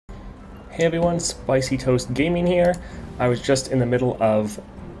Hey everyone, Spicy Toast Gaming here. I was just in the middle of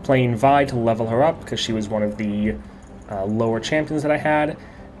playing Vi to level her up because she was one of the lower champions that I had,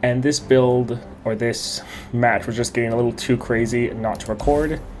 and this build, or this match, was just getting a little too crazy not to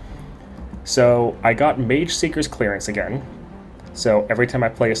record. So I got Mageseeker's clearance again, so every time I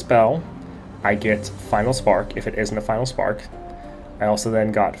play a spell, I get Final Spark if it isn't a Final Spark. I also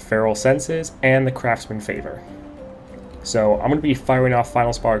then got Feral Senses and the Craftsman Favor. So I'm going to be firing off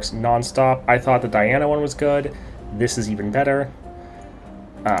Final Sparks non-stop. I thought the Diana one was good. This is even better.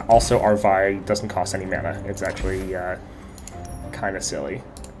 Also, our Vi doesn't cost any mana. It's actually kind of silly.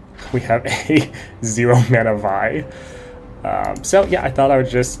 We have a 0 mana Vi. So yeah, I thought I would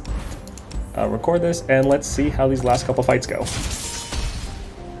just record this and let's see how these last couple fights go.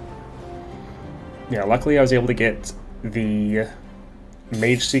 Yeah, luckily I was able to get the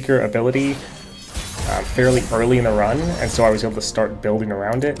Mageseeker ability fairly early in the run, and so I was able to start building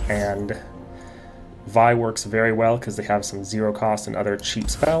around it, and Vi works very well because they have some zero cost and other cheap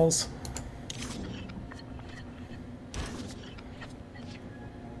spells.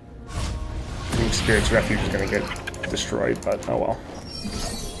 Spirit's Refuge is going to get destroyed, but oh well.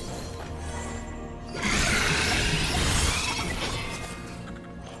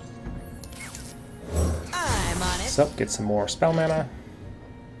 I'm on it. So, get some more spell mana.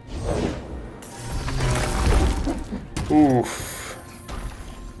 Oof.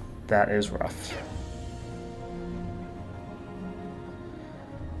 That is rough.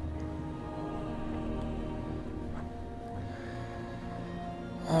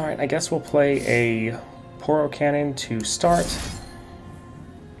 Alright, I guess we'll play a Poro Cannon to start.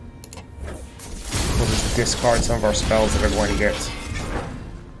 We'll just discard some of our spells that are going to get...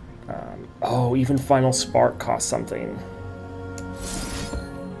 oh, even Final Spark costs something.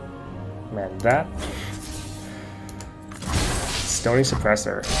 Man, that... Stony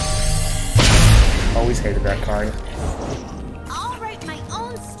Suppressor. Always hated that card. I'll write my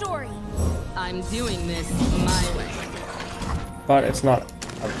own story. I'm doing this my way. But it's not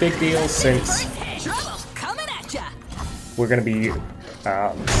a big deal since we're going to be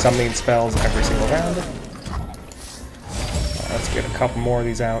summoning spells every single round. Let's get a couple more of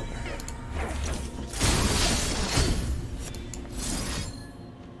these out.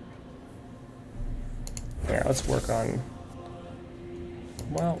 Yeah, let's work on...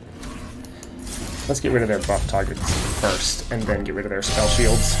 well, let's get rid of their buff targets first, and then get rid of their spell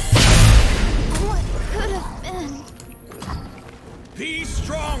shields. What could have been? Be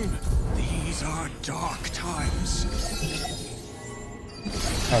strong! These are dark times.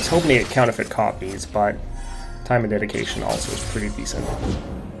 I was hoping to get counterfeit copies, but time and dedication also is pretty decent.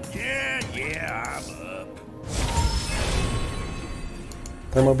 Yeah, I'm up.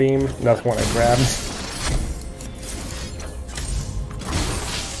 Thermo Beam, another one I grabbed.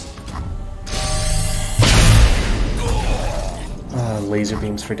 Laser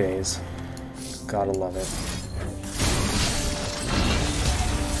beams for days. Gotta love it.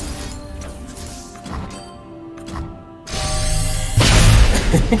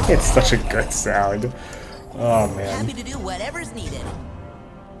 It's such a good sound. Oh man. Happy to do whatever's needed.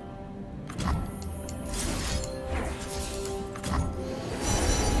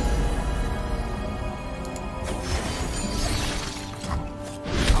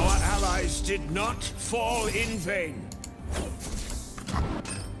 Our allies did not fall in vain.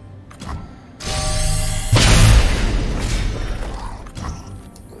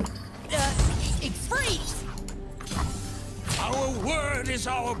 Freeze! Our word is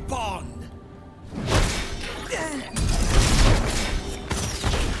our bond.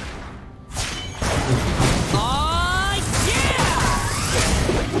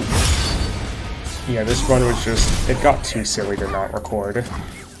 Yeah, this run was just, it got too silly to not record.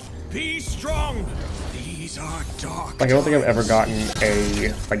 Be strong. These are dark. Like, I don't think I've ever gotten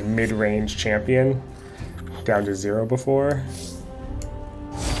a like mid-range champion down to 0 before.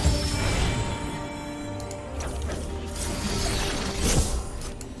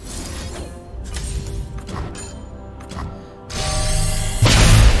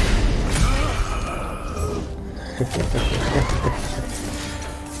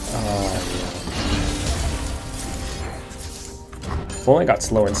 If only I got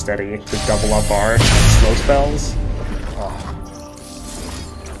slow and steady to double up our slow spells. Oh.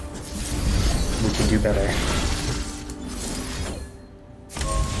 We can do better.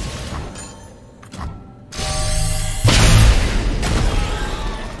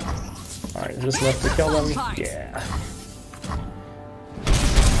 Alright, just enough to kill them? Yeah.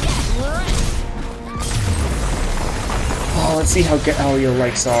 Oh, let's see how your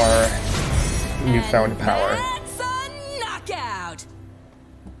likes our newfound power. That's a knockout.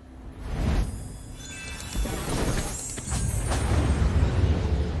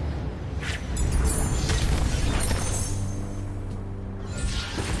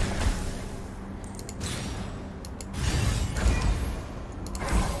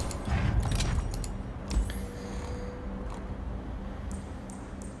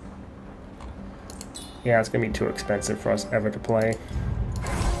 Yeah, it's gonna be too expensive for us ever to play.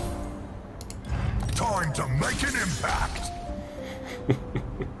 Time to make an impact.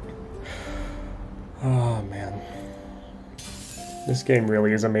 Oh man. This game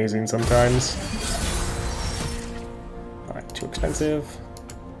really is amazing sometimes. Alright, too expensive.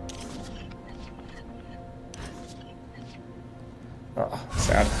 Oh,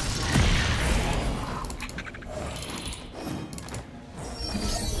 sad.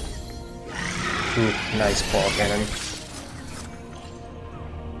 Ooh, nice claw cannon.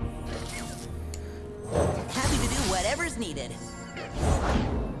 Happy to do whatever's needed.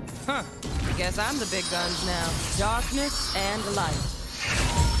 Huh. I guess I'm the big guns now. Darkness and light.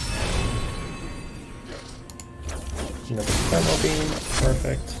 Another thermal beam.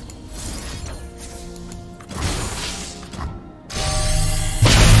 Perfect.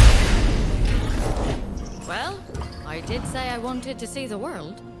 Well, I did say I wanted to see the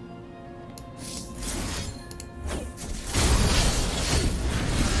world.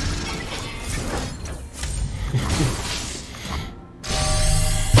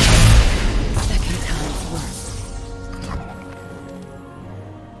 Second time's worse.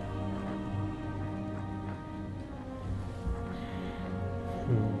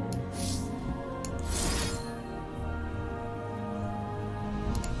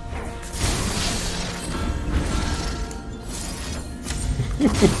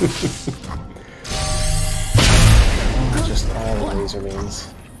 Oh, just all the laser beams.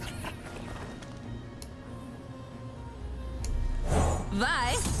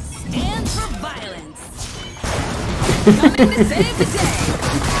 Vi stands for violence. Coming to save the day.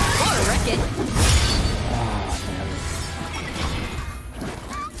 Or wreck it. Oh man.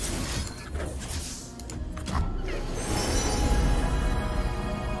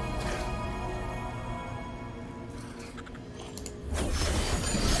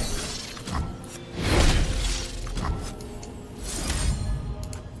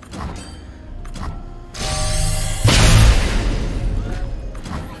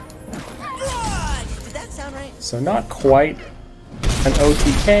 Did that sound right? So not quite an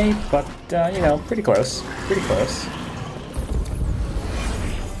OTK, but you know, pretty close. Pretty close.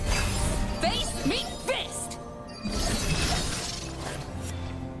 Face meet fist.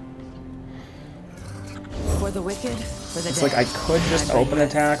 For the wicked, for the It's dead. like I could just open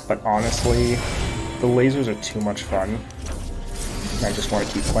attack, but honestly, the lasers are too much fun. And I just want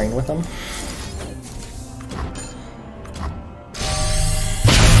to keep playing with them.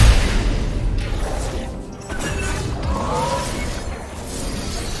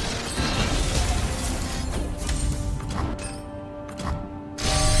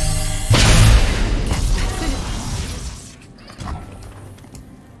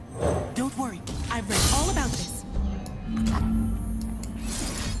 Don't worry. I've read all about this.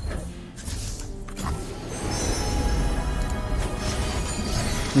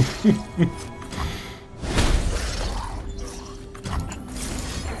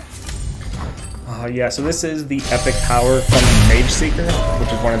 Yeah, so this is the epic power from the Mageseeker,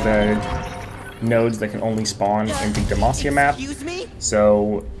 which is one of the nodes that can only spawn in the Demacia map. Excuse me?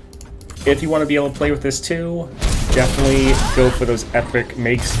 So if you want to be able to play with this too, definitely go for those epic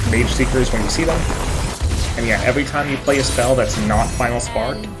Mageseekers when you see them. And yeah, every time you play a spell that's not Final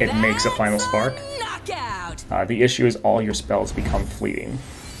Spark, it makes a Final Spark. Knockout. The issue is all your spells become fleeting.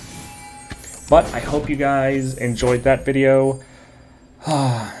 But I hope you guys enjoyed that video.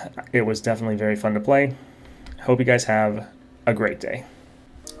 It was definitely very fun to play. Hope you guys have a great day.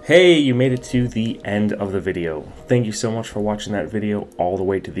 Hey, you made it to the end of the video. Thank you so much for watching that video all the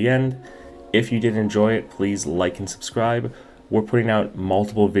way to the end. If you did enjoy it, please like and subscribe. We're putting out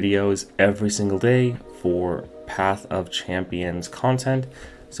multiple videos every single day for Path of Champions content.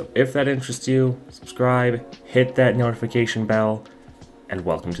 So if that interests you, subscribe, hit that notification bell, and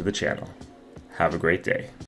welcome to the channel. Have a great day.